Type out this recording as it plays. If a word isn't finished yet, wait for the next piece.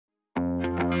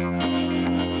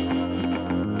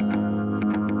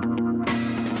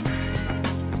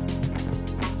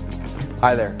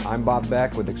Hi there, I'm Bob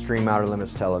Beck with Extreme Outer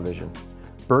Limits Television.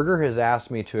 Berger has asked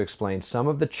me to explain some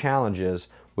of the challenges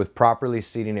with properly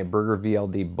seating a Berger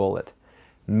VLD bullet.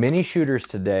 Many shooters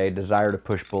today desire to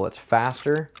push bullets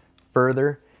faster,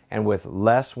 further, and with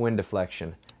less wind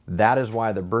deflection. That is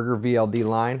why the Berger VLD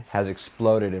line has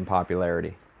exploded in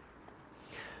popularity.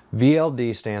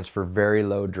 VLD stands for very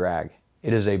low drag.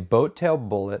 It is a boat tail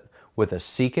bullet with a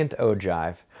secant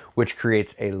ogive, which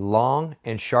creates a long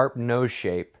and sharp nose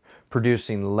shape,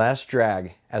 producing less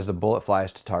drag as the bullet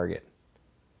flies to target.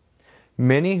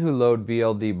 Many who load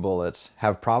VLD bullets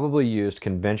have probably used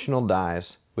conventional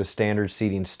dies with standard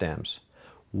seating stems.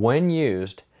 When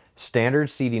used, standard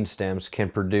seating stems can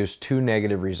produce two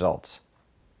negative results.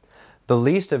 The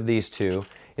least of these two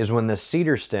is when the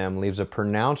seater stem leaves a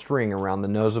pronounced ring around the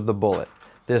nose of the bullet.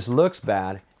 This looks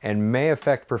bad and may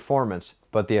affect performance,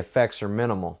 but the effects are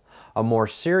minimal. A more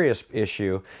serious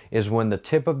issue is when the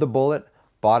tip of the bullet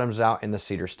bottoms out in the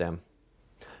seater stem.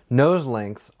 Nose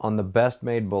lengths on the best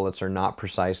made bullets are not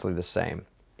precisely the same.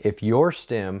 If your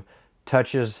stem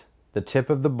touches the tip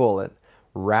of the bullet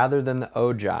rather than the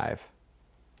ogive,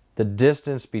 the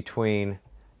distance between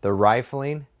the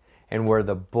rifling and where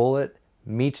the bullet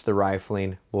meets the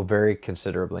rifling will vary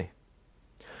considerably.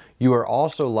 You are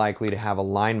also likely to have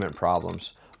alignment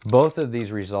problems. Both of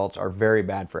these results are very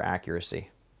bad for accuracy.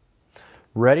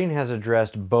 Redding has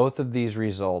addressed both of these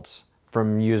results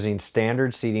from using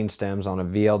standard seating stems on a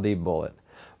VLD bullet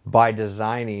by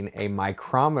designing a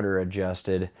micrometer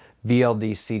adjusted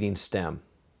VLD seating stem.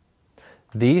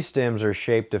 These stems are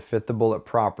shaped to fit the bullet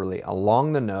properly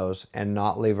along the nose and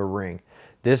not leave a ring.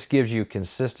 This gives you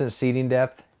consistent seating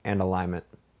depth and alignment.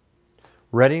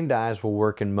 Redding dies will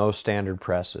work in most standard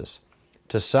presses.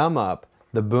 To sum up,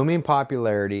 the booming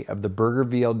popularity of the Berger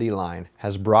VLD line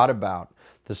has brought about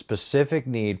the specific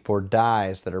need for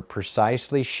dies that are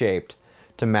precisely shaped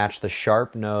to match the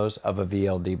sharp nose of a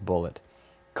VLD bullet.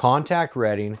 Contact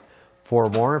Redding for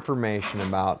more information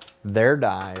about their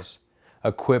dies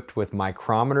equipped with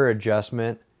micrometer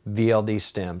adjustment VLD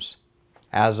stems.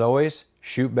 As always,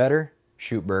 shoot better,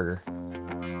 shoot Berger.